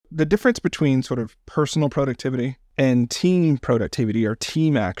the difference between sort of personal productivity and team productivity or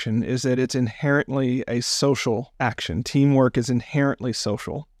team action is that it's inherently a social action. Teamwork is inherently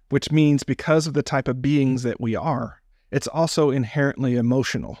social, which means because of the type of beings that we are, it's also inherently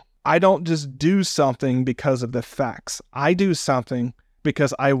emotional. I don't just do something because of the facts. I do something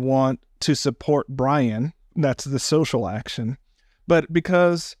because I want to support Brian. That's the social action. But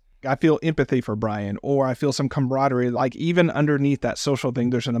because I feel empathy for Brian, or I feel some camaraderie, like even underneath that social thing,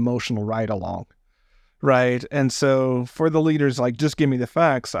 there's an emotional ride along, right? And so for the leaders, like, just give me the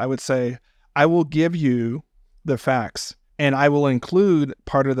facts, I would say, I will give you the facts, and I will include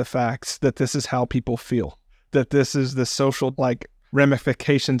part of the facts that this is how people feel, that this is the social, like,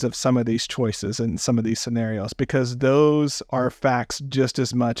 ramifications of some of these choices and some of these scenarios, because those are facts just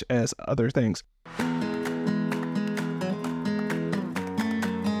as much as other things.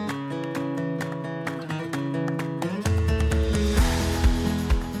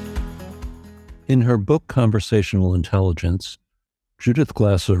 In her book, Conversational Intelligence, Judith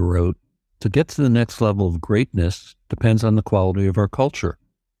Glaser wrote, "To get to the next level of greatness depends on the quality of our culture,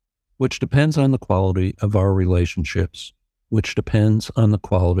 which depends on the quality of our relationships, which depends on the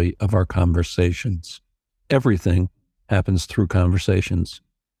quality of our conversations. Everything happens through conversations."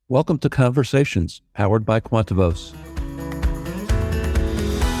 Welcome to Conversations, powered by Quantivos.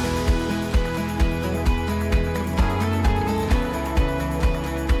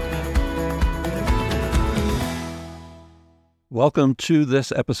 Welcome to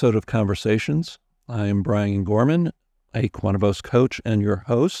this episode of Conversations. I am Brian Gorman, a Quantivos coach and your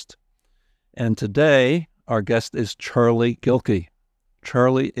host. And today, our guest is Charlie Gilkey.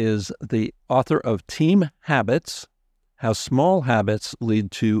 Charlie is the author of Team Habits, How Small Habits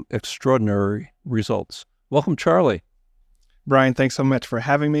Lead to Extraordinary Results. Welcome, Charlie. Brian, thanks so much for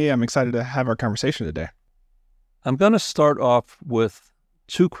having me. I'm excited to have our conversation today. I'm going to start off with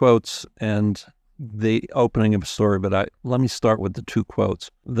two quotes and the opening of a story, but let me start with the two quotes.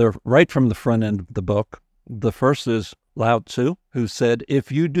 They're right from the front end of the book. The first is Lao Tzu, who said,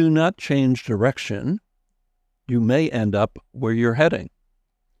 "If you do not change direction, you may end up where you're heading."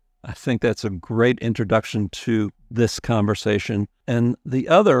 I think that's a great introduction to this conversation. And the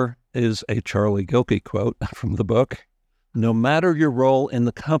other is a Charlie Gilkey quote from the book. "No matter your role in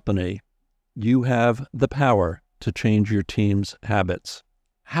the company, you have the power to change your team's habits."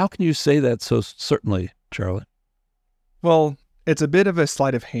 How can you say that so certainly, Charlie? Well, it's a bit of a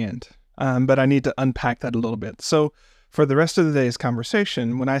sleight of hand, but I need to unpack that a little bit. So for the rest of the day's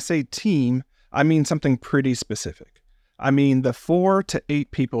conversation, when I say team, I mean something pretty specific. I mean the 4 to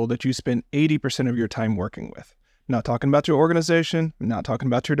 8 people that you spend 80% of your time working with. I'm not talking about your organization. I'm not talking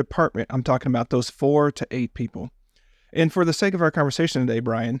about your department. I'm talking about those 4 to 8 people. And for the sake of our conversation today,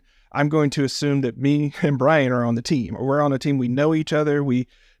 Brian, I'm going to assume that me and Brian are on the team, or we're on a team. We know each other. We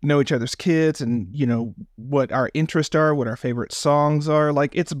know each other's kids and, what our interests are, what our favorite songs are.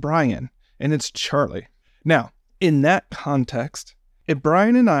 Like, it's Brian and it's Charlie. Now, in that context, if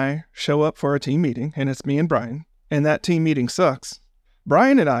Brian and I show up for a team meeting and it's me and Brian, and that team meeting sucks,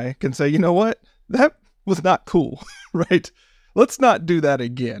 Brian and I can say, you know what? That was not cool, right? Let's not do that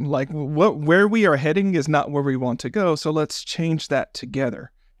again. Like, where we are heading is not where we want to go. So let's change that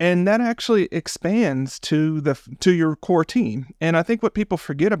together. And that actually expands to your core team. And I think what people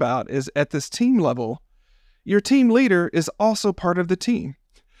forget about is at this team level, your team leader is also part of the team,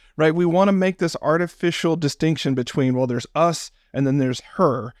 right? We want to make this artificial distinction between, well, there's us and then there's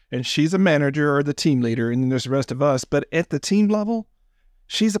her, and she's a manager or the team leader, and then there's the rest of us. But at the team level,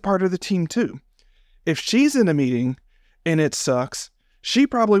 she's a part of the team too. If she's in a meeting and it sucks, she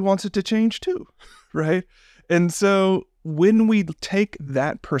probably wants it to change too, right? And so when we take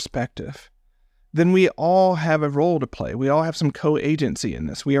that perspective, then we all have a role to play. We all have some co-agency in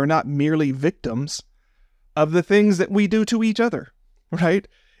this. We are not merely victims of the things that we do to each other, right?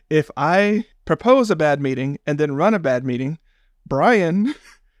 If I propose a bad meeting and then run a bad meeting, Brian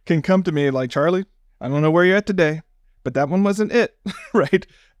can come to me like, "Charlie, I don't know where you're at today, but that one wasn't it," right?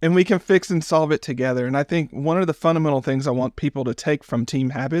 And we can fix and solve it together. And I think one of the fundamental things I want people to take from team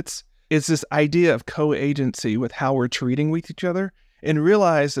habits is this idea of co-agency with how we're treating with each other, and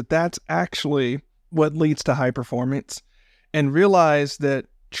realize that that's actually what leads to high performance, and realize that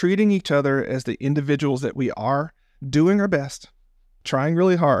treating each other as the individuals that we are, doing our best, trying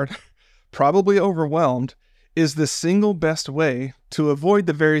really hard, probably overwhelmed, is the single best way to avoid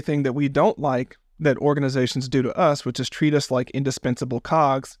the very thing that we don't like that organizations do to us, which is treat us like indispensable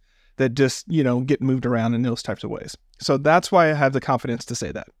cogs that just, get moved around in those types of ways. So that's why I have the confidence to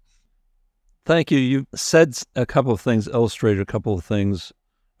say that. Thank you. You said a couple of things, illustrated a couple of things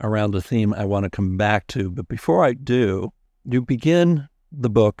around the theme I want to come back to. But before I do, you begin the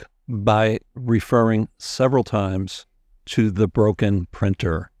book by referring several times to the broken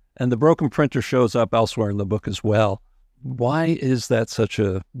printer. And the broken printer shows up elsewhere in the book as well. Why is that such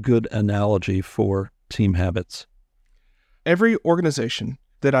a good analogy for team habits? Every organization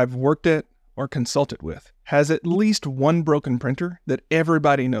that I've worked at or consulted with has at least one broken printer that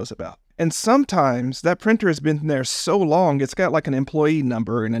everybody knows about. And sometimes that printer has been there so long, it's got like an employee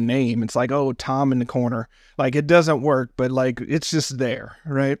number and a name. It's like, oh, Tom in the corner. Like it doesn't work, but like it's just there,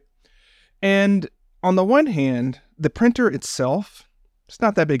 right? And on the one hand, the printer itself, it's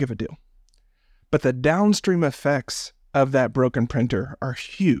not that big of a deal. But the downstream effects of that broken printer are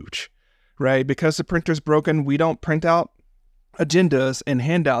huge, right? Because the printer's broken, we don't print out agendas and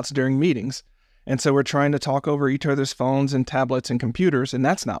handouts during meetings. And so we're trying to talk over each other's phones and tablets and computers, and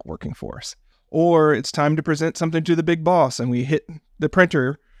that's not working for us. Or it's time to present something to the big boss, and we hit the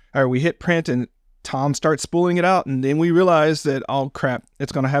printer, or we hit print, and Tom starts spooling it out, and then we realize that, oh crap,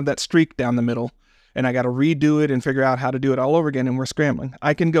 it's going to have that streak down the middle, and I got to redo it and figure out how to do it all over again, and we're scrambling.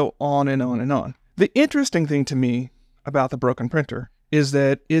 I can go on and on and on. The interesting thing to me about the broken printer is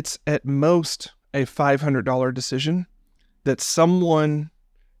that it's at most a $500 decision that someone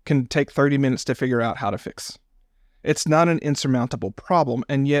can take 30 minutes to figure out how to fix. It's not an insurmountable problem,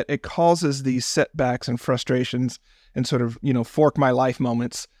 and yet it causes these setbacks and frustrations and sort of, fork my life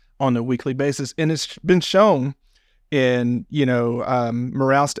moments on a weekly basis. And it's been shown in,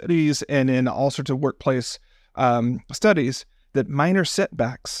 morale studies and in all sorts of workplace studies that minor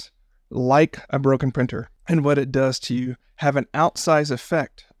setbacks, like a broken printer and what it does to you, have an outsized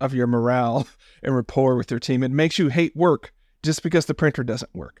effect of your morale and rapport with your team. It makes you hate work just because the printer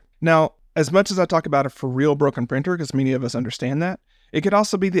doesn't work. Now, as much as I talk about a for real broken printer, because many of us understand that, it could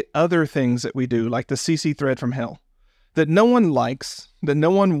also be the other things that we do, like the CC thread from hell, that no one likes, that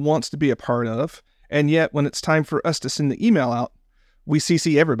no one wants to be a part of, and yet when it's time for us to send the email out, we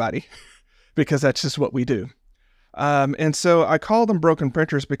CC everybody because that's just what we do. And so I call them broken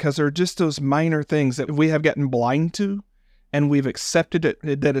printers because they're just those minor things that we have gotten blind to, and we've accepted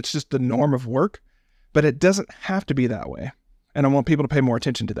it, that it's just the norm of work, but it doesn't have to be that way. And I want people to pay more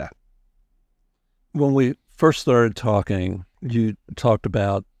attention to that. When we first started talking, you talked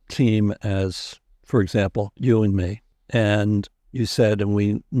about team as, for example, you and me. And you said, and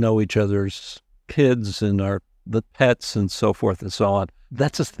we know each other's kids and the pets and so forth and so on.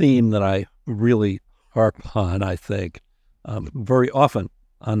 That's a theme that I really harp on, I think, very often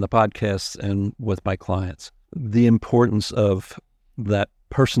on the podcast and with my clients. The importance of that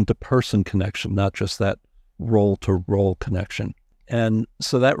person-to-person connection, not just that role-to-role connection. And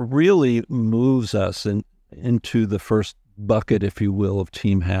so that really moves us into the first bucket, if you will, of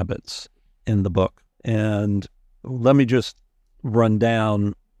team habits in the book. And let me just run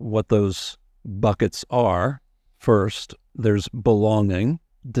down what those buckets are. First, there's belonging,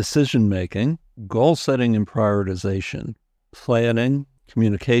 decision-making, goal-setting and prioritization, planning,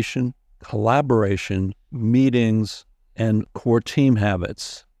 communication, collaboration, meetings, and core team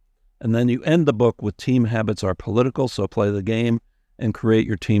habits. And then you end the book with team habits are political, so play the game and create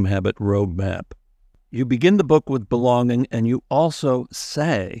your team habit roadmap. You begin the book with belonging, and you also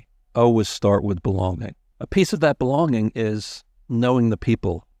say, always start with belonging. A piece of that belonging is knowing the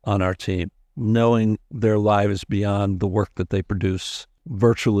people on our team, knowing their lives beyond the work that they produce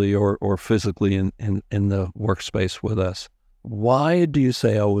virtually or physically in the workspace with us. Why do you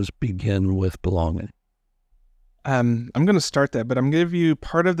say always begin with belonging? I'm going to start that, but I'm going to give you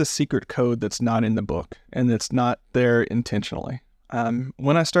part of the secret code that's not in the book and that's not there intentionally.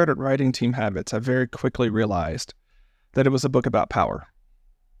 When I started writing Team Habits, I very quickly realized that it was a book about power.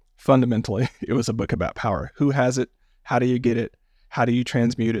 Fundamentally, it was a book about power. Who has it? How do you get it? How do you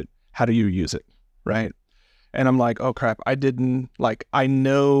transmute it? How do you use it? Right? And I'm like, oh crap, I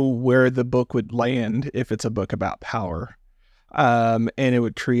know where the book would land if it's a book about power. And it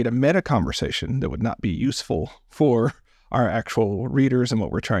would create a meta conversation that would not be useful for our actual readers and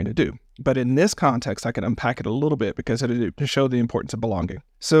what we're trying to do. But in this context, I can unpack it a little bit because it to show the importance of belonging.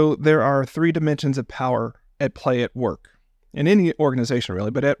 So there are 3 dimensions of power at play at work, in any organization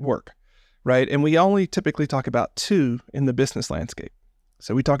really, but at work, right? And we only typically talk about 2 in the business landscape.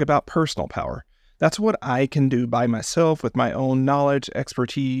 So we talk about personal power. That's what I can do by myself with my own knowledge,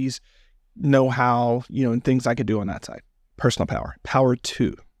 expertise, know-how, and things I could do on that side. Personal power, power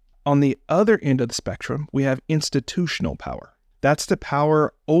 2. On the other end of the spectrum, we have institutional power. That's the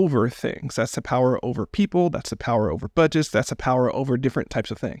power over things. That's the power over people. That's the power over budgets. That's the power over different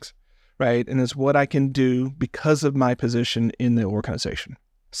types of things, right? And it's what I can do because of my position in the organization.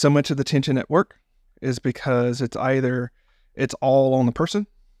 So much of the tension at work is because it's all on the person.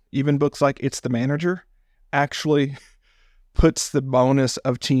 Even books like It's the Manager actually puts the bonus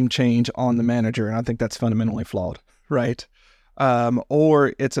of team change on the manager, and I think that's fundamentally flawed, right?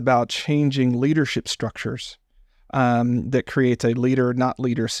 Or it's about changing leadership structures that creates a leader, not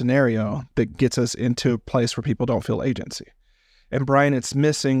leader scenario that gets us into a place where people don't feel agency. And Brian, it's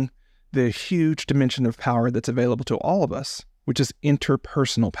missing the huge dimension of power that's available to all of us, which is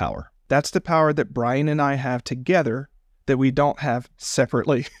interpersonal power. That's the power that Brian and I have together that we don't have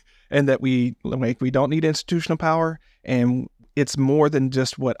separately, and that we don't need institutional power. And it's more than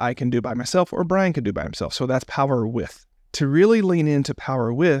just what I can do by myself or Brian can do by himself. So that's power with. To really lean into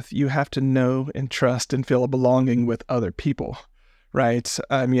power with, you have to know and trust and feel a belonging with other people, right?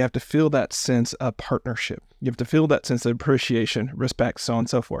 You have to feel that sense of partnership. You have to feel that sense of appreciation, respect, so on and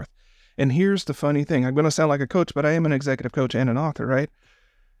so forth. And here's the funny thing. I'm going to sound like a coach, but I am an executive coach and an author, right?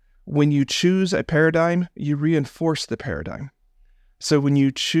 When you choose a paradigm, you reinforce the paradigm. So when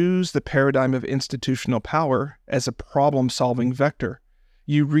you choose the paradigm of institutional power as a problem-solving vector,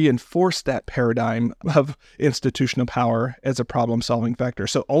 you reinforce that paradigm of institutional power as a problem-solving vector.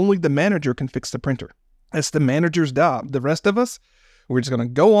 So only the manager can fix the printer. That's the manager's job. The rest of us, we're just going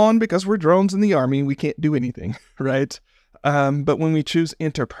to go on because we're drones in the army. We can't do anything, right? But when we choose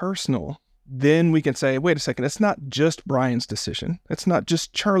interpersonal, then we can say, wait a second, it's not just Brian's decision. It's not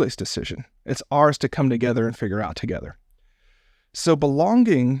just Charlie's decision. It's ours to come together and figure out together. So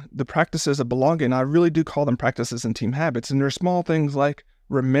belonging, the practices of belonging, I really do call them practices and team habits. And there are small things like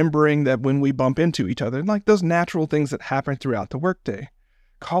remembering that when we bump into each other, like those natural things that happen throughout the workday,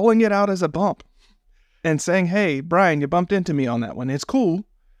 calling it out as a bump and saying, hey, Brian, you bumped into me on that one. It's cool,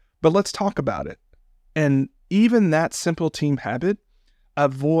 but let's talk about it. And even that simple team habit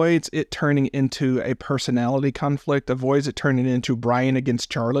avoids it turning into a personality conflict, avoids it turning into Brian against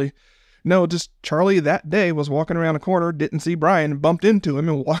Charlie. No, just Charlie that day was walking around a corner, didn't see Brian, bumped into him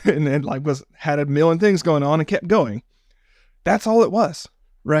and had a million things going on and kept going. That's all it was,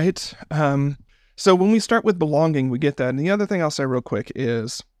 right? So when we start with belonging, we get that. And the other thing I'll say real quick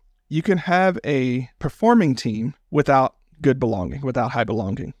is you can have a performing team without good belonging, without high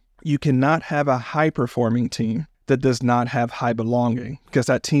belonging. You cannot have a high-performing team that does not have high belonging, because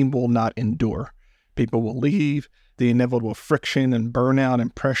that team will not endure. People will leave. The inevitable friction and burnout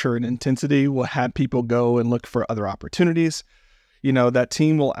and pressure and intensity will have people go and look for other opportunities. That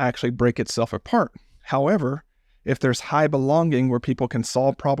team will actually break itself apart. However, if there's high belonging where people can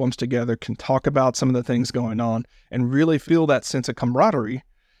solve problems together, can talk about some of the things going on, and really feel that sense of camaraderie,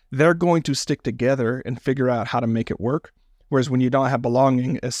 they're going to stick together and figure out how to make it work. Whereas when you don't have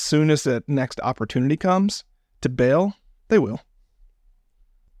belonging, as soon as that next opportunity comes to bail, they will.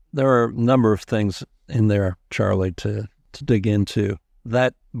 There are a number of things in there, Charlie, to dig into.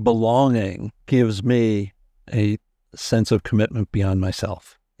 That belonging gives me a sense of commitment beyond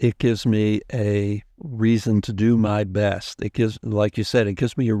myself. It gives me a reason to do my best. It gives, like you said, it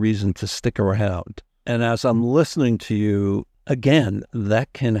gives me a reason to stick around. And as I'm listening to you, again,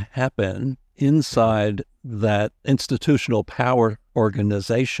 that can happen inside that institutional power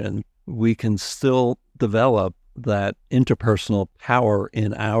organization. We can still develop that interpersonal power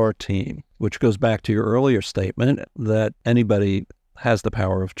in our team, which goes back to your earlier statement that anybody has the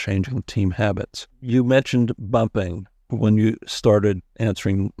power of changing team habits. You mentioned bumping when you started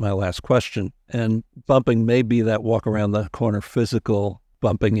answering my last question, and bumping may be that walk around the corner physical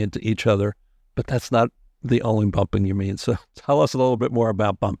bumping into each other, but that's not the only bumping you mean. So tell us a little bit more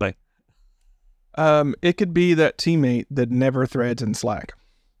about bumping. It could be that teammate that never threads in Slack,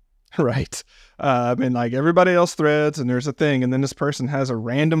 right? Like everybody else threads and there's a thing, and then this person has a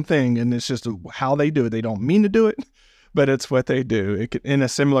random thing, and it's just how they do it. They don't mean to do it, but it's what they do. It could, in a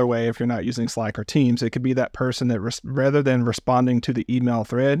similar way, if you're not using Slack or Teams, it could be that person that rather than responding to the email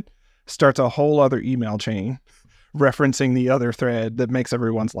thread, starts a whole other email chain referencing the other thread that makes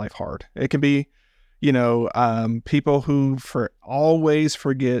everyone's life hard. It can be people who always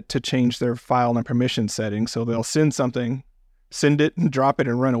forget to change their file and permission settings. So they'll send something, send it and drop it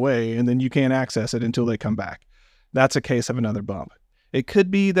and run away, and then you can't access it until they come back. That's a case of another bump. It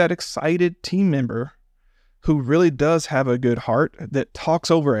could be that excited team member who really does have a good heart that talks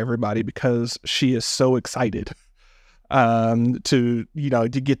over everybody because she is so excited to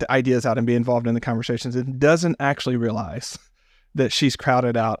get the ideas out and be involved in the conversations, and doesn't actually realize that she's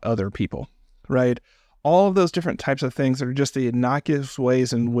crowded out other people. Right? All of those different types of things are just the innocuous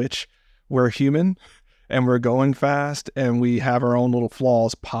ways in which we're human and we're going fast and we have our own little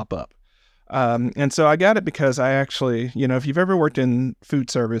flaws pop up. And so I got it because I actually, if you've ever worked in food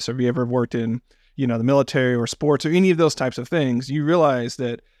service, or if you ever worked in, the military or sports or any of those types of things, you realize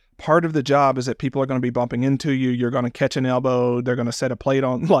that Part of the job is that people are going to be bumping into you. You're going to catch an elbow. They're going to set a plate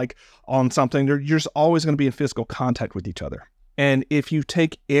on something. You're just always going to be in physical contact with each other. And if you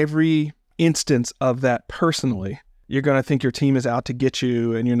take every instance of that personally, you're going to think your team is out to get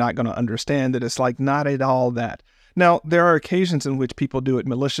you, and you're not going to understand that it's like not at all that. Now, there are occasions in which people do it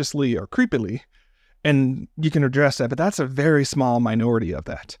maliciously or creepily, and you can address that, but that's a very small minority of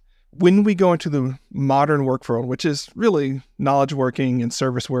that. When we go into the modern work world, which is really knowledge working and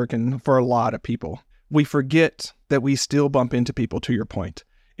service work, and for a lot of people, we forget that we still bump into people, to your point.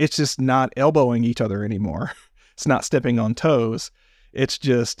 It's just not elbowing each other anymore. It's not stepping on toes. It's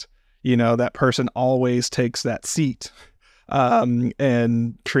just, that person always takes that seat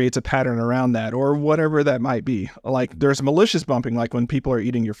and creates a pattern around that, or whatever that might be. Like there's malicious bumping, like when people are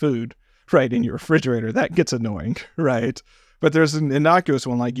eating your food, right, in your refrigerator. That gets annoying, right? But there's an innocuous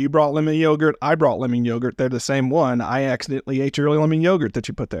one, like you brought lemon yogurt, I brought lemon yogurt. They're the same one. I accidentally ate your lemon yogurt that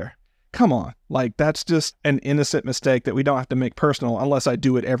you put there. Come on. Like that's just an innocent mistake that we don't have to make personal unless I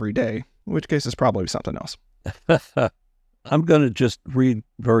do it every day, in which case it's probably something else. I'm going to just read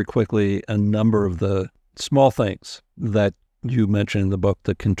very quickly a number of the small things that you mentioned in the book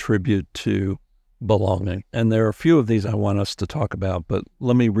that contribute to belonging. And there are a few of these I want us to talk about, but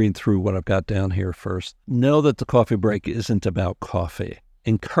let me read through what I've got down here first. Know that the coffee break isn't about coffee.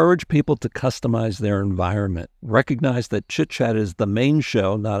 Encourage people to customize their environment. Recognize that chit-chat is the main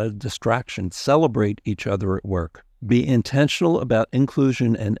show, not a distraction. Celebrate each other at work. Be intentional about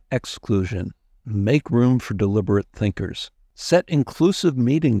inclusion and exclusion. Make room for deliberate thinkers. Set inclusive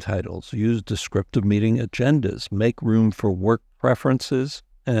meeting titles. Use descriptive meeting agendas. Make room for work preferences.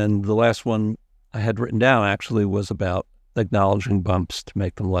 And the last one I had written down actually was about acknowledging bumps to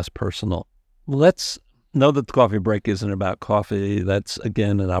make them less personal. Let's know that the coffee break isn't about coffee. That's,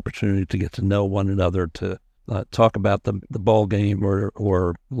 again, an opportunity to get to know one another, to talk about the ball game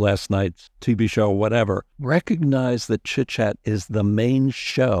or last night's TV show, whatever. Recognize that chit-chat is the main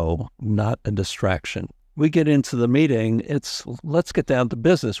show, not a distraction. We get into the meeting, let's get down to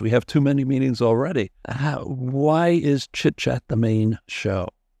business. We have too many meetings already. Why is chit-chat the main show?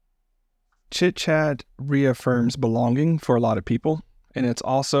 Chit-chat reaffirms belonging for a lot of people, and it's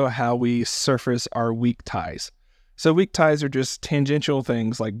also how we surface our weak ties. So weak ties are just tangential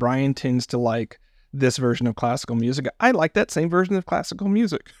things, like Brian tends to like this version of classical music. I like that same version of classical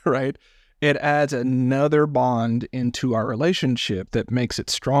music, right? It adds another bond into our relationship that makes it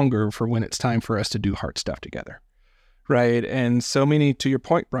stronger for when it's time for us to do hard stuff together, right? And so many, to your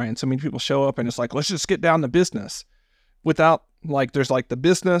point, Brian, so many people show up and it's like, let's just get down to business without, like, there's like the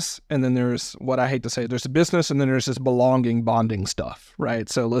business, and then there's what I hate to say, there's the business, and then there's this belonging, bonding stuff, right?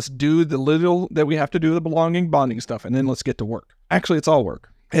 So let's do the little that we have to do, the belonging, bonding stuff, and then let's get to work. Actually, it's all work.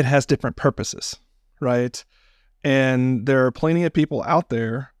 It has different purposes, right? And there are plenty of people out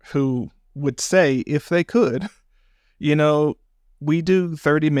there who would say, if they could, we do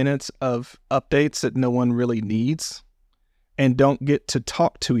 30 minutes of updates that no one really needs and don't get to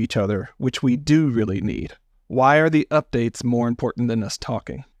talk to each other, which we do really need. Why are the updates more important than us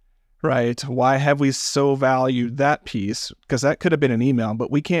talking, right? Why have we so valued that piece? Because that could have been an email, but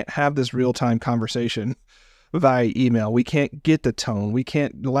we can't have this real-time conversation via email. We can't get the tone. We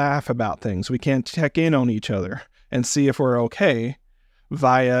can't laugh about things. We can't check in on each other and see if we're okay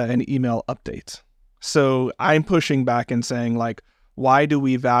via an email update. So I'm pushing back and saying, like, why do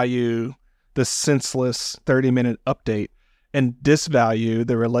we value the senseless 30-minute update and disvalue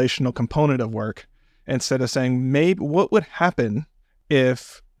the relational component of work, instead of saying, maybe what would happen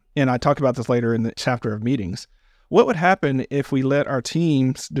if, and I talk about this later in the chapter of meetings, what would happen if we let our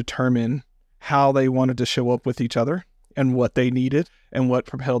teams determine how they wanted to show up with each other and what they needed and what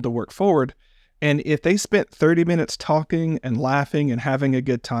propelled the work forward? And if they spent 30 minutes talking and laughing and having a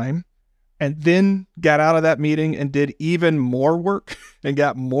good time, and then got out of that meeting and did even more work and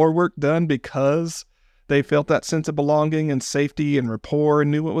got more work done because they felt that sense of belonging and safety and rapport and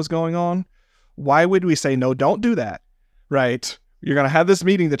knew what was going on, why would we say, no, don't do that, right? You're going to have this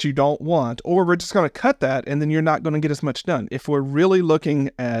meeting that you don't want, or we're just going to cut that and then you're not going to get as much done. If we're really looking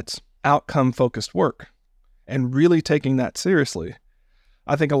at outcome-focused work and really taking that seriously,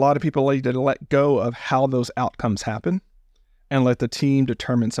 I think a lot of people need to let go of how those outcomes happen and let the team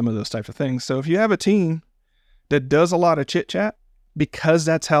determine some of those types of things. So if you have a team that does a lot of chit-chat, because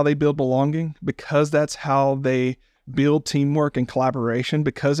that's how they build belonging, because that's how they build teamwork and collaboration,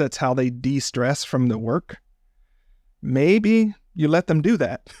 because that's how they de-stress from the work, maybe you let them do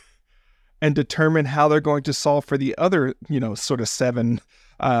that and determine how they're going to solve for the other, sort of 7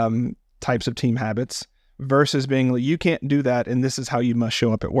 types of team habits, versus being like, you can't do that and this is how you must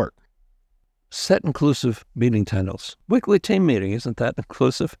show up at work. Set inclusive meeting titles. Weekly team meeting, isn't that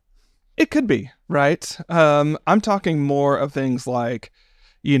inclusive? It could be, right? I'm talking more of things like,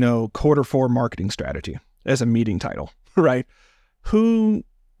 Q4 marketing strategy as a meeting title, right? Who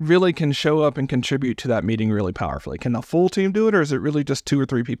really can show up and contribute to that meeting really powerfully? Can the full team do it, or is it really just 2 or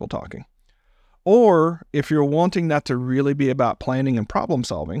 3 people talking? Or if you're wanting that to really be about planning and problem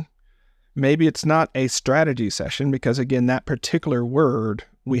solving, maybe it's not a strategy session because, again, that particular word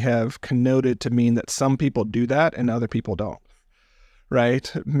we have connoted to mean that some people do that and other people don't,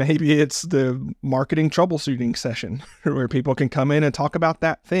 right? Maybe it's the marketing troubleshooting session where people can come in and talk about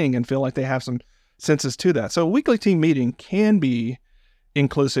that thing and feel like they have some senses to that. So a weekly team meeting can be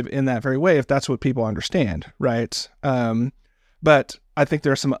inclusive in that very way if that's what people understand, right? But I think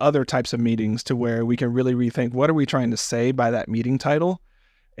there are some other types of meetings to where we can really rethink what are we trying to say by that meeting title,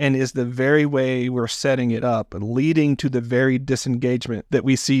 and is the very way we're setting it up leading to the very disengagement that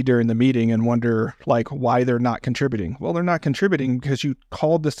we see during the meeting and wonder why they're not contributing. Well, they're not contributing because you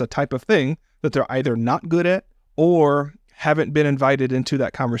called this a type of thing that they're either not good at or haven't been invited into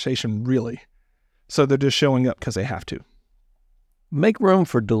that conversation really. So they're just showing up because they have to. Make room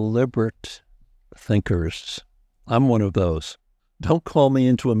for deliberate thinkers. I'm one of those. Don't call me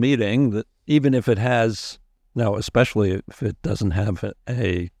into a meeting that, even if it has, especially if it doesn't have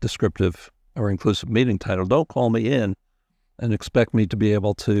a descriptive or inclusive meeting title, don't call me in and expect me to be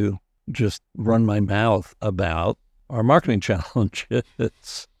able to just run my mouth about our marketing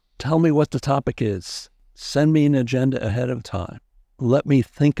challenges. Tell me what the topic is. Send me an agenda ahead of time. Let me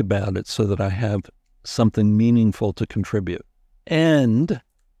think about it so that I have something meaningful to contribute. And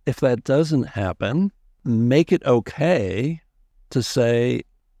if that doesn't happen, make it okay to say,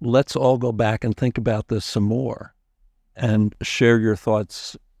 let's all go back and think about this some more and share your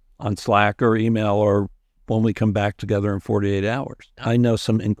thoughts on Slack or email or when we come back together in 48 hours. I know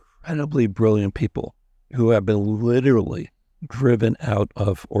some incredibly brilliant people who have been literally driven out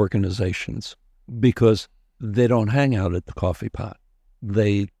of organizations because they don't hang out at the coffee pot.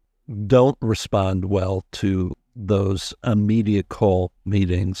 They don't respond well to those immediate call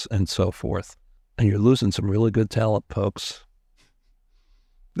meetings and so forth. And you're losing some really good talent, folks.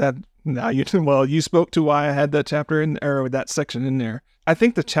 You spoke to why I had that chapter or that section in there. I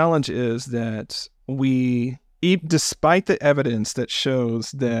think the challenge is that despite the evidence that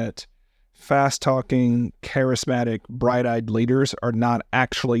shows that fast-talking, charismatic, bright-eyed leaders are not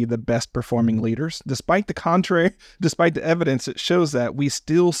actually the best performing leaders, despite the evidence that shows that, we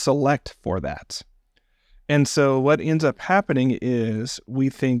still select for that. And so what ends up happening is we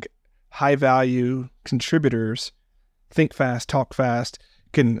think high-value contributors think fast, talk fast,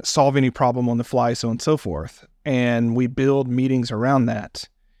 can solve any problem on the fly, so on and so forth. And we build meetings around that,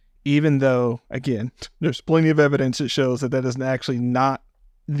 even though, again, there's plenty of evidence that shows that is actually not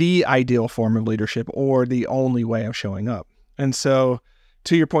the ideal form of leadership or the only way of showing up. And so,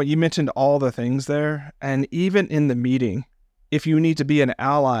 to your point, you mentioned all the things there. And even in the meeting, if you need to be an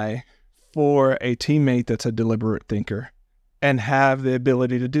ally for a teammate that's a deliberate thinker and have the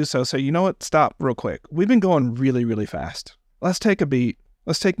ability to do so. So, you know what? Stop real quick. We've been going really, really fast. Let's take a beat.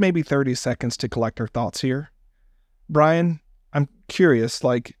 Let's take maybe 30 seconds to collect our thoughts here. Brian, I'm curious,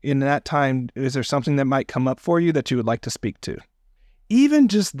 in that time, is there something that might come up for you that you would like to speak to? Even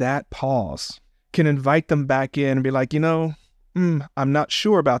just that pause can invite them back in and be like, I'm not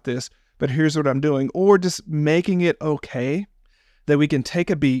sure about this, but here's what I'm doing. Or just making it okay that we can take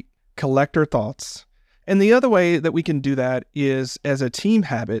a beat, collect our thoughts. And the other way that we can do that is, as a team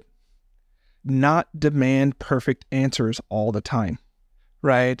habit, not demand perfect answers all the time.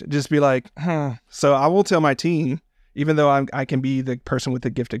 Right? Just be like, So I will tell my team, even though I can be the person with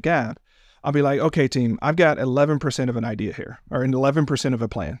the gift of gab, I'll be like, okay, team, I've got 11% of an idea here, or 11% of a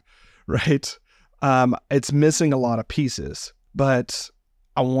plan, right? It's missing a lot of pieces, but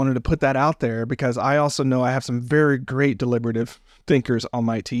I wanted to put that out there because I also know I have some very great deliberative thinkers on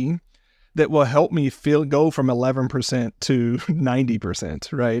my team that will help me go from 11% to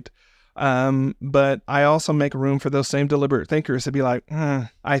 90%, right? But I also make room for those same deliberate thinkers to be like,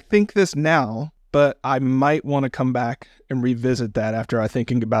 I think this now, but I might want to come back and revisit that after I'm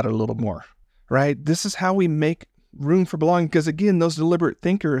thinking about it a little more, right? This is how we make room for belonging. Because again, those deliberate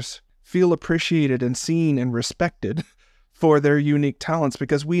thinkers feel appreciated and seen and respected for their unique talents,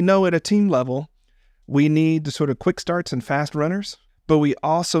 because we know at a team level, we need the sort of quick starts and fast runners, but we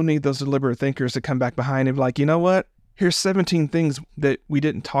also need those deliberate thinkers to come back behind and be like, you know what? Here's 17 things that we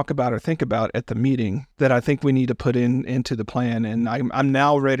didn't talk about or think about at the meeting that I think we need to put into the plan. And I'm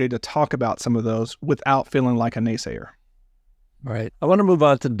now ready to talk about some of those without feeling like a naysayer. Right. I want to move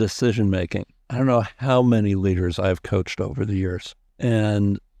on to decision making. I don't know how many leaders I've coached over the years,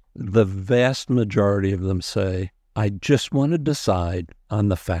 and the vast majority of them say, I just want to decide on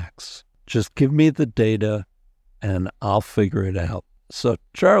the facts. Just give me the data and I'll figure it out. So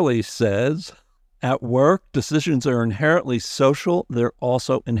Charlie says, at work, decisions are inherently social. They're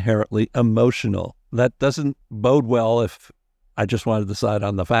also inherently emotional. That doesn't bode well if I just want to decide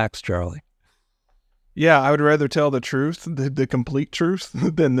on the facts, Charlie. Yeah, I would rather tell the truth, the complete truth,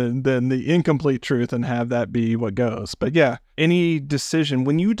 than the incomplete truth and have that be what goes. But yeah, any decision,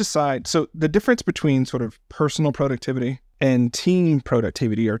 when you decide, so the difference between sort of personal productivity and team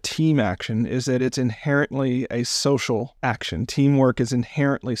productivity or team action is that it's inherently a social action. Teamwork is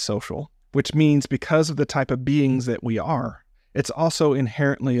inherently social, which means because of the type of beings that we are, it's also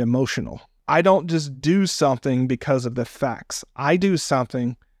inherently emotional. I don't just do something because of the facts. I do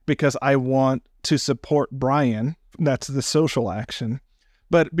something because I want to support Brian. That's the social action.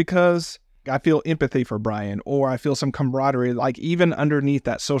 But because I feel empathy for Brian, or I feel some camaraderie, like even underneath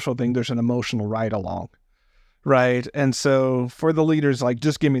that social thing, there's an emotional ride along, right? And so for the leaders, like,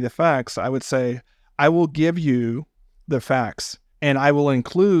 just give me the facts, I would say, I will give you the facts, and I will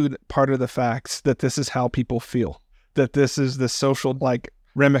include part of the facts that this is how people feel, that this is the social, like,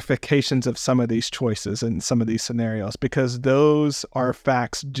 ramifications of some of these choices and some of these scenarios, because those are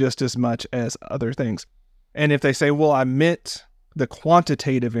facts just as much as other things. And if they say, well, I meant the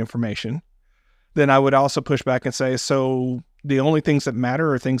quantitative information, then I would also push back and say, so the only things that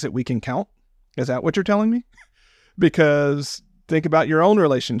matter are things that we can count? Is that what you're telling me? Because think about your own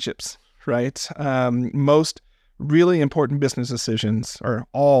relationships, right? Most really important business decisions, or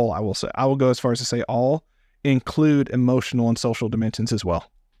all, I will go as far as to say all, include emotional and social dimensions as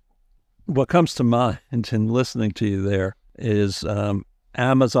well. What comes to mind in listening to you there is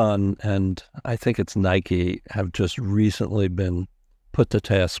Amazon and I think it's Nike have just recently been put to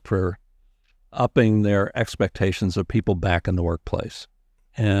task for upping their expectations of people back in the workplace.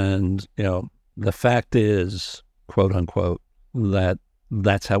 And, the fact is, quote unquote,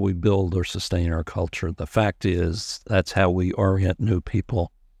 that's how we build or sustain our culture. The fact is, that's how we orient new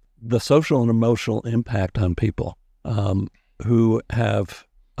people. The social and emotional impact on people who have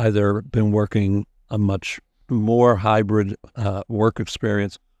either been working a much more hybrid work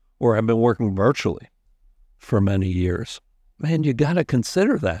experience or have been working virtually for many years. Man, you got to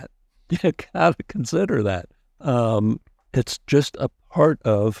consider that. You got to consider that. It's just a part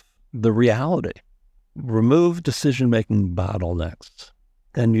of the reality. Remove decision-making bottlenecks.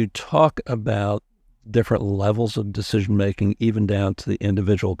 And you talk about different levels of decision-making, even down to the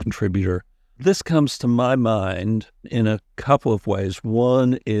individual contributor. This comes to my mind in a couple of ways.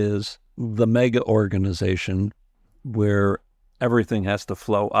 One is the mega organization where everything has to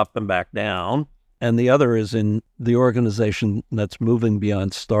flow up and back down. And the other is in the organization that's moving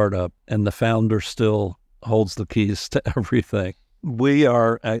beyond startup and the founder still holds the keys to everything. We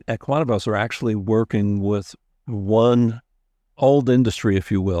are, at Quantibus, are actually working with one old industry, if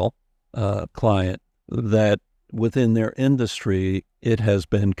you will, client that within their industry, it has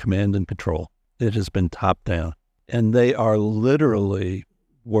been command and control. It has been top down. And they are literally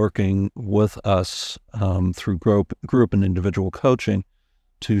working with us through group and individual coaching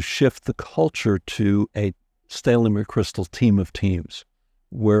to shift the culture to a Stanley McChrystal team of teams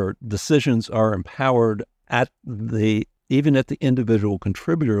where decisions are empowered even at the individual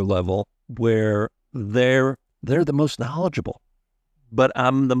contributor level, where they're the most knowledgeable. But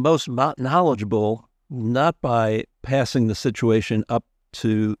I'm the most knowledgeable not by passing the situation up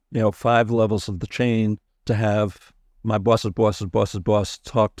to 5 levels of the chain to have my boss's boss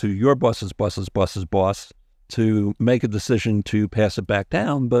talk to your boss's boss to make a decision to pass it back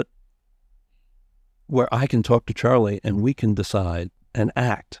down, but where I can talk to Charlie and we can decide and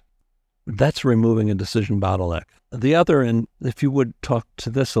act. That's removing a decision bottleneck. The other, and if you would talk to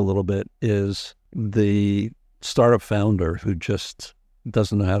this a little bit, is the startup founder who just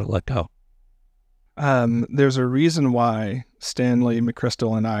doesn't know how to let go. There's a reason why Stanley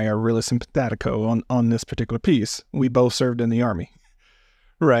McChrystal and I are really simpatico on this particular piece. We both served in the Army,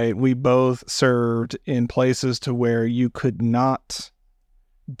 right? We both served in places to where you could not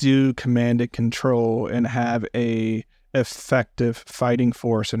do command and control and have a effective fighting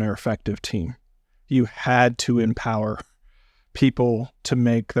force and an effective team. You had to empower people to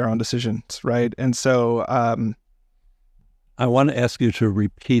make their own decisions, right? And so I want to ask you to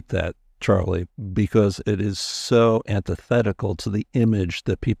repeat that, Charlie, because it is so antithetical to the image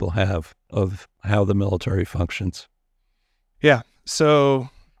that people have of how the military functions. Yeah. So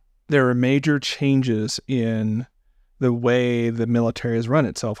there are major changes in the way the military has run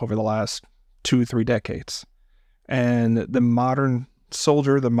itself over the last 2-3 decades. And the modern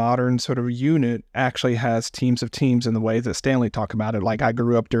soldier, the modern sort of unit actually has teams of teams in the way that Stanley talked about it. Like I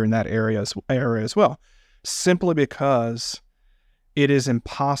grew up during that era as well, simply because it is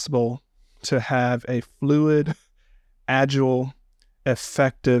impossible to have a fluid, agile,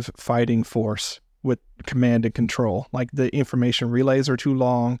 effective fighting force with command and control. Like the information relays are too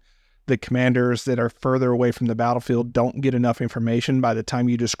long. The commanders that are further away from the battlefield don't get enough information. By the time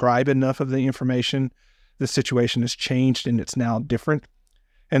you describe enough of the information, the situation has changed and it's now different.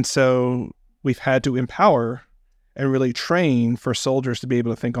 And so we've had to empower and really train for soldiers to be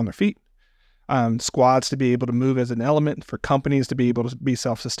able to think on their feet, squads to be able to move as an element, for companies to be able to be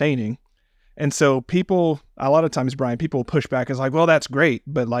self-sustaining. And so people, a lot of times, Brian, people push back. It's like, well, that's great,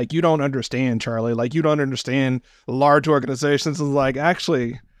 but like, you don't understand, Charlie. Like, you don't understand large organizations. It's like,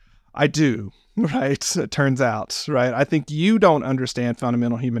 actually, I do, right? It turns out, right? I think you don't understand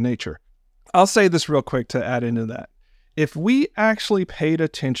fundamental human nature. I'll say this real quick to add into that. If we actually paid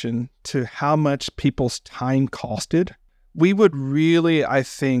attention to how much people's time costed, we would really, I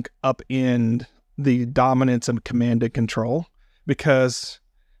think, upend the dominance of command and control, because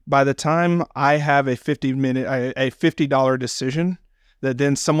by the time I have a $50 decision that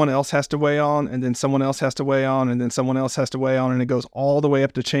then someone else has to weigh on, and then someone else has to weigh on, and then someone else has to weigh on, and it goes all the way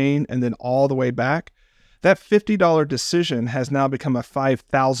up the chain and then all the way back, that $50 decision has now become a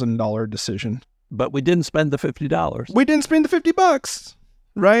 $5,000 decision. But we didn't spend the $50. We didn't spend the $50,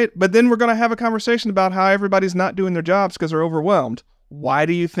 right? But then we're going to have a conversation about how everybody's not doing their jobs because they're overwhelmed. Why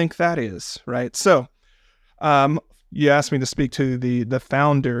do you think that is, right? So, you asked me to speak to the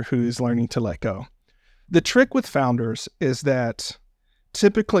founder who's learning to let go. The trick with founders is that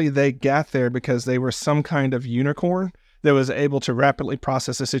typically they got there because they were some kind of unicorn that was able to rapidly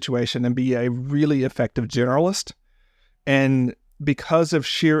process a situation and be a really effective generalist. And because of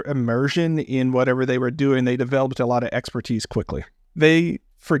sheer immersion in whatever they were doing, they developed a lot of expertise quickly. They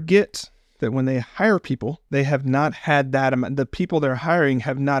forget that when they hire people, they have not had that amount. The people they're hiring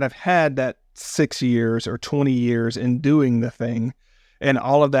have not have had that 6 years or 20 years in doing the thing, and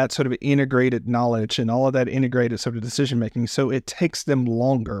all of that sort of integrated knowledge and all of that integrated sort of decision making. So it takes them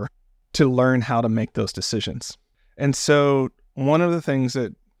longer to learn how to make those decisions. And so one of the things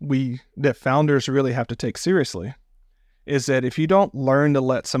that founders really have to take seriously is that if you don't learn to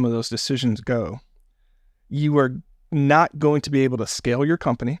let some of those decisions go, you are not going to be able to scale your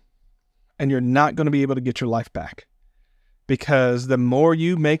company, and you're not going to be able to get your life back. Because the more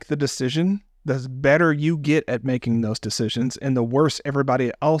you make the decision, the better you get at making those decisions, and the worse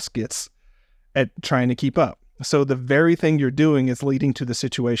everybody else gets at trying to keep up. So the very thing you're doing is leading to the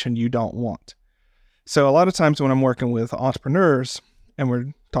situation you don't want. So a lot of times when I'm working with entrepreneurs and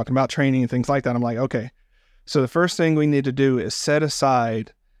we're talking about training and things like that, I'm like, okay, so the first thing we need to do is set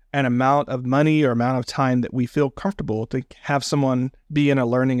aside an amount of money or amount of time that we feel comfortable to have someone be in a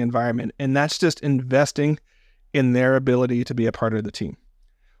learning environment. And that's just investing in their ability to be a part of the team.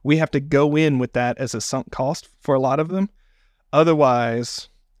 We have to go in with that as a sunk cost for a lot of them. Otherwise,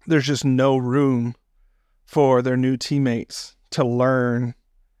 there's just no room for their new teammates to learn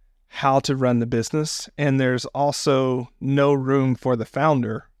how to run the business. And there's also no room for the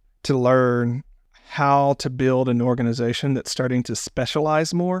founder to learn how to build an organization that's starting to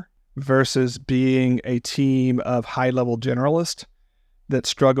specialize more versus being a team of high-level generalists that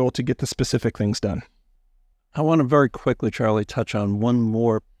struggle to get the specific things done. I want to very quickly, Charlie, touch on one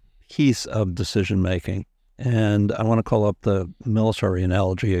more piece of decision-making, and I want to call up the military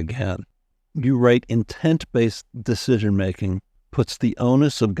analogy again. You write, intent-based decision-making puts the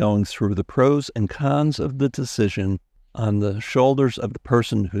onus of going through the pros and cons of the decision on the shoulders of the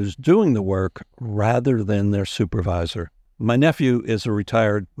person who's doing the work rather than their supervisor. My nephew is a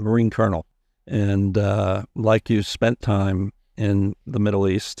retired Marine colonel, and like you, spent time in the Middle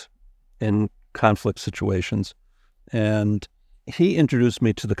East in conflict situations. And he introduced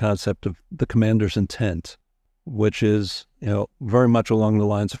me to the concept of the commander's intent, which is, very much along the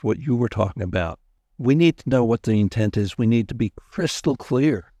lines of what you were talking about. We need to know what the intent is. We need to be crystal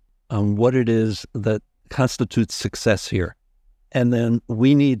clear on what it is that constitutes success here. And then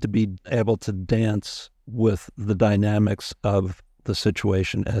we need to be able to dance with the dynamics of the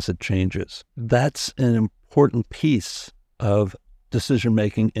situation as it changes. That's an important piece of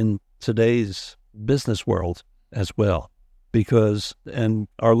decision-making in today's business world as well, because, and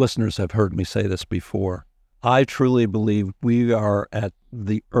our listeners have heard me say this before, I truly believe we are at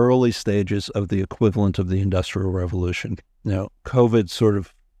the early stages of the equivalent of the Industrial Revolution. COVID sort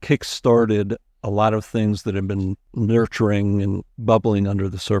of kick-started a lot of things that have been nurturing and bubbling under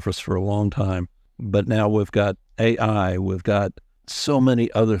the surface for a long time. But now we've got AI, we've got so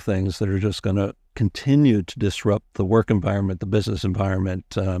many other things that are just going to continue to disrupt the work environment, the business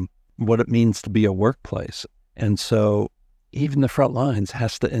environment, what it means to be a workplace. And so even the front lines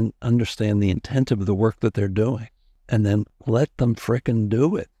has to understand the intent of the work that they're doing, and then let them frickin'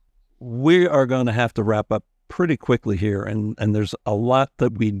 do it. we are going to have to wrap up pretty quickly here, and there's a lot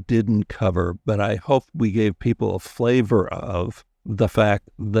that we didn't cover, but I hope we gave people a flavor of the fact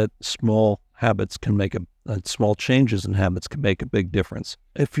that small habits can make small changes in habits can make a big difference.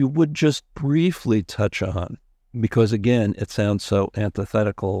 If you would just briefly touch on, because again, it sounds so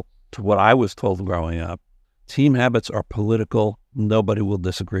antithetical to what I was told growing up, team habits are political. Nobody will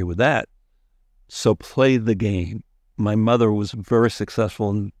disagree with that. So play the game. My mother was very successful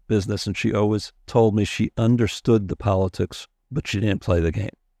in business, and she always told me she understood the politics, but she didn't play the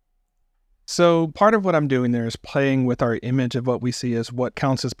game. So part of what I'm doing there is playing with our image of what we see as what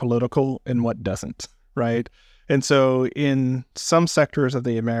counts as political and what doesn't, right? And so in some sectors of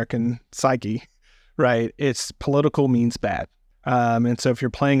the American psyche, right, it's political means bad. And so if you're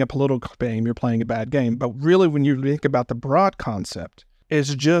playing a political game, you're playing a bad game. But really, when you think about the broad concept,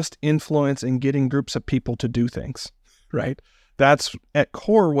 it's just influence and getting groups of people to do things, right? That's at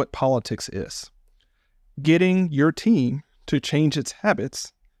core what politics is. Getting your team to change its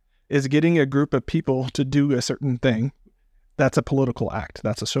habits is getting a group of people to do a certain thing. That's a political act.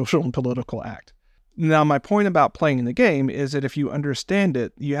 That's a social and political act. Now, my point about playing the game is that if you understand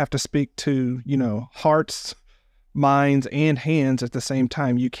it, you have to speak to, hearts, minds, and hands at the same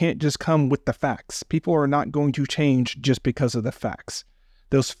time. You can't just come with the facts. People are not going to change just because of the facts.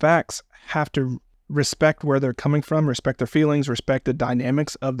 Those facts have to respect where they're coming from, respect their feelings, respect the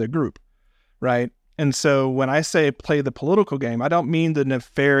dynamics of the group, right? And so when I say play the political game, I don't mean the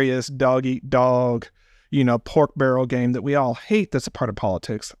nefarious dog-eat-dog, pork barrel game that we all hate that's a part of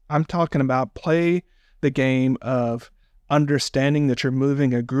politics. I'm talking about play the game of understanding that you're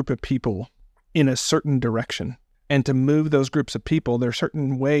moving a group of people in a certain direction. And to move those groups of people, there are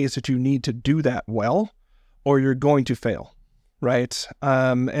certain ways that you need to do that well, or you're going to fail, right?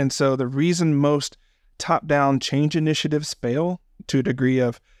 And so the reason most top-down change initiatives fail to a degree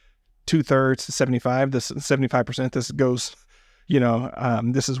of 2/3 to 75%, this goes,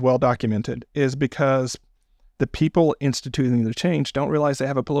 this is well documented, is because the people instituting the change don't realize they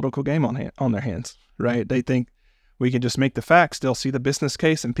have a political game on their hands, right? They think we can just make the facts, they'll see the business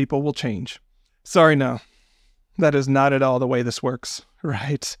case, and people will change. Sorry, no. That is not at all the way this works,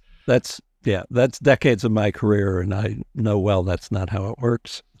 right? That's decades of my career, and I know well that's not how it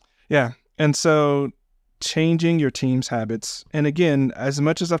works. Yeah, and so changing your team's habits, and again, as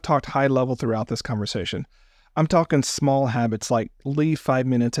much as I've talked high level throughout this conversation, I'm talking small habits like leave 5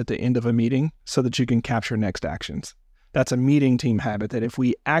 minutes at the end of a meeting so that you can capture next actions. That's a meeting team habit that if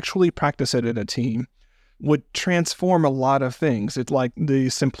we actually practice it at a team would transform a lot of things. It's like the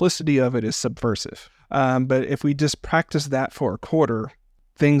simplicity of it is subversive. But if we just practice that for a quarter,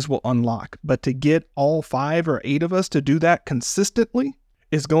 things will unlock. But to get all 5 or 8 of us to do that consistently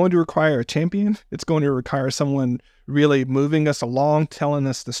is going to require a champion. It's going to require someone really moving us along, telling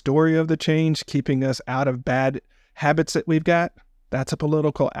us the story of the change, keeping us out of bad habits that we've got. That's a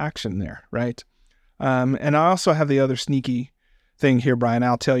political action there, right? And I also have the other sneaky thing here, Brian.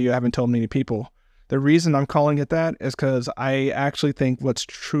 I'll tell you, I haven't told many people. The reason I'm calling it that is because I actually think what's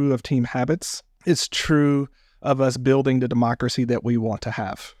true of team habits is true of us building the democracy that we want to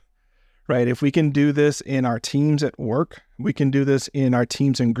have, right? If we can do this in our teams at work, we can do this in our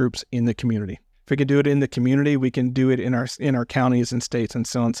teams and groups in the community. If we can do it in the community, we can do it in our counties and states and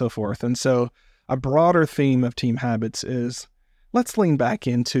so on and so forth. And so a broader theme of team habits is let's lean back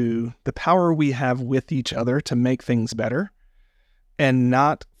into the power we have with each other to make things better and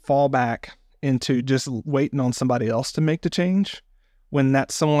not fall back into just waiting on somebody else to make the change when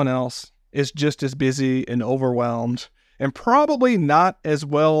that someone else is just as busy and overwhelmed and probably not as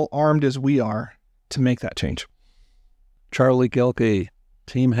well armed as we are to make that change. Charlie Gilkey,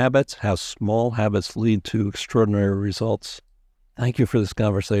 Team Habits, How Small Habits Lead to Extraordinary Results. Thank you for this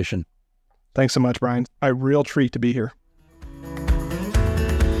conversation. Thanks so much, Brian. A real treat to be here.